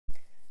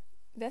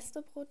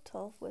Vesterbro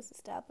Torv was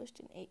established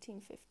in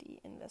 1850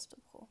 in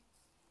Vesterbro.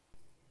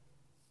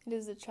 It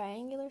is a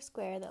triangular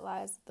square that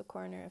lies at the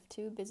corner of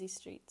two busy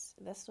streets,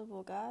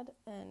 Vesterbrogade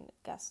and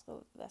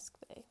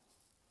Gastroveskve.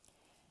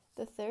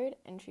 The third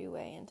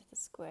entryway into the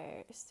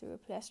square is through a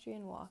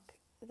pedestrian walk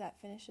that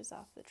finishes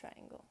off the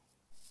triangle.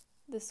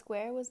 The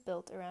square was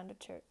built around a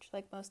church,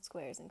 like most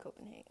squares in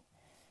Copenhagen.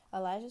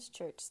 Elijah's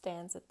church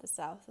stands at the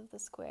south of the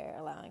square,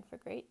 allowing for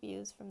great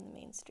views from the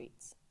main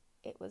streets.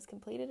 It was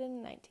completed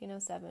in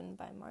 1907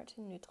 by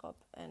Martin Nutrop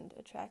and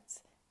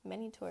attracts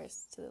many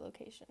tourists to the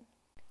location.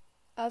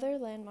 Other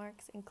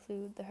landmarks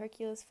include the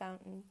Hercules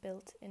Fountain,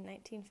 built in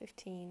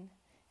 1915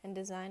 and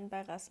designed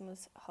by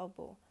Rasmus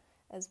Haubo,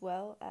 as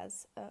well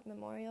as a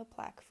memorial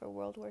plaque for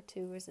World War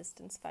II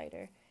resistance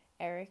fighter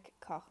Erik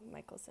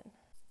Koch-Michelsen.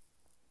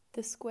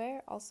 The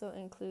square also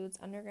includes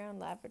underground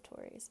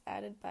laboratories,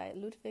 added by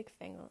Ludwig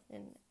Fengel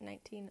in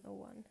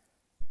 1901.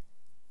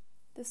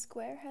 The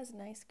square has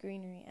nice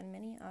greenery and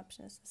many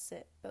options to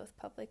sit, both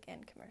public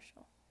and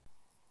commercial.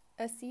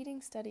 A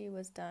seating study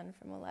was done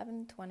from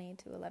 11:20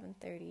 to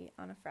 11:30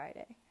 on a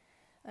Friday.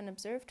 An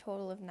observed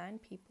total of 9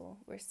 people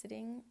were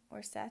sitting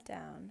or sat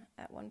down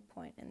at one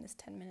point in this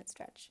 10-minute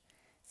stretch.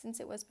 Since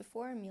it was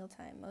before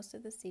mealtime, most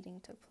of the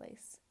seating took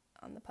place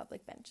on the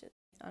public benches.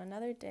 On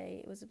another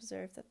day, it was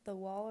observed that the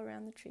wall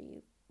around the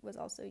tree was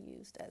also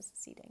used as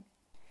seating.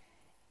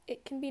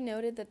 It can be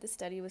noted that the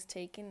study was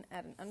taken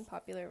at an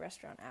unpopular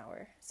restaurant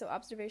hour, so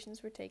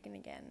observations were taken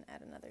again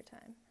at another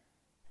time.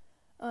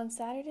 On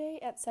Saturday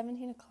at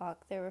 17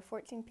 o'clock, there were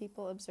 14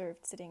 people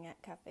observed sitting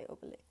at Café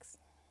Obelix.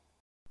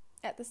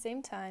 At the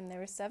same time, there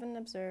were 7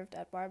 observed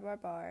at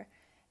Bar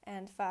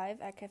and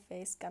 5 at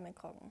Café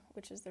Skammekrogen,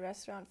 which is the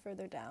restaurant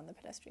further down the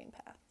pedestrian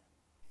path.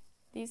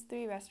 These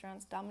 3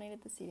 restaurants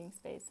dominated the seating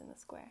space in the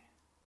square.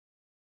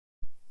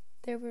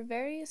 There were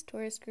various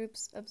tourist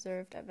groups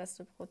observed at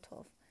Vesterbro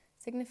Torv,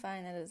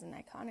 signifying that it is an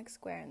iconic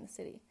square in the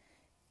city.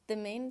 The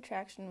main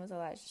attraction was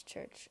Elijah's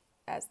church,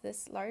 as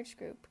this large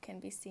group can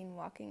be seen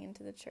walking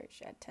into the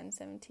church at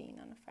 10:17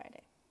 on a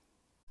Friday.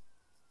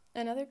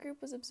 Another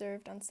group was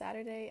observed on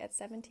Saturday at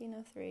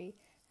 17:03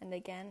 and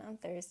again on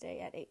Thursday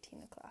at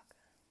 18 o'clock.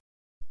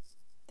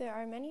 There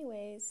are many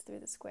ways through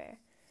the square.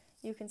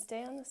 You can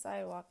stay on the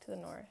sidewalk to the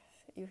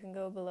north. You can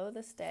go below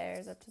the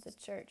stairs up to the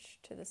church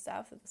to the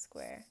south of the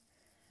square.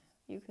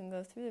 You can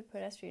go through the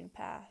pedestrian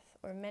path,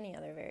 or many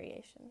other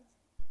variations.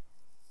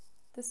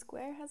 The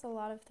square has a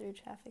lot of through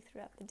traffic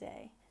throughout the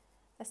day.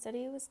 A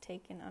study was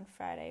taken on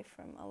Friday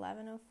from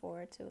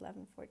 11:04 to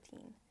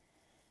 11:14.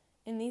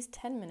 In these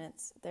 10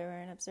 minutes, there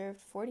were an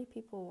observed 40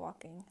 people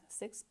walking,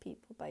 6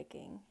 people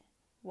biking,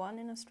 1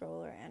 in a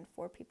stroller, and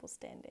 4 people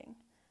standing.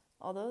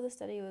 Although the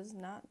study was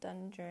not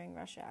done during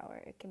rush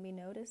hour, it can be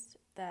noticed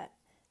that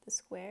the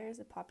square is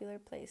a popular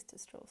place to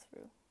stroll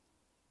through.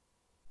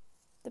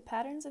 The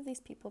patterns of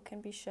these people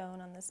can be shown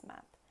on this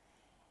map.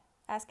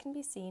 As can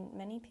be seen,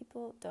 many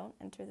people don't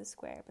enter the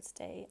square but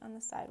stay on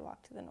the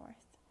sidewalk to the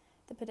north.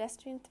 The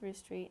pedestrian through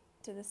street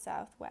to the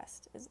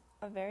southwest is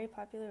a very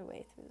popular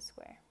way through the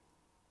square.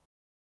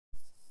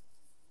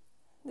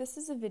 This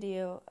is a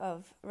video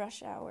of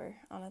rush hour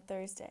on a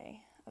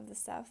Thursday of the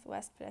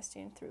southwest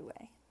pedestrian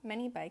throughway.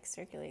 Many bikes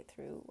circulate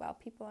through while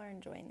people are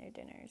enjoying their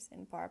dinners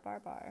in Bar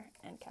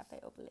and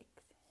Café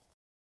Obelix.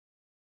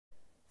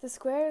 The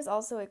square is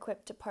also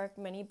equipped to park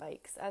many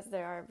bikes, as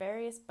there are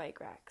various bike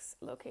racks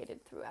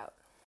located throughout.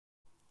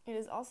 It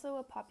is also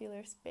a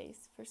popular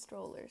space for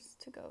strollers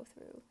to go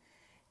through.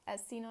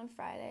 As seen on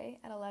Friday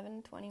at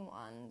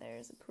 11:21, there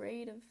is a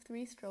parade of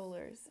 3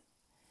 strollers.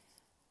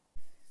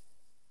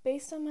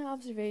 Based on my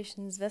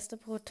observations,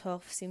 Vesterbro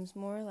Torv seems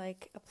more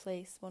like a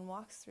place one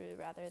walks through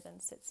rather than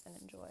sits and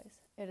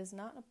enjoys. It is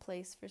not a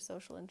place for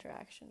social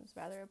interactions,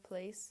 rather a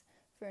place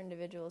for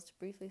individuals to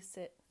briefly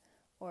sit,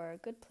 or a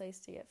good place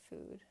to get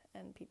food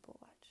and people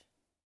watch.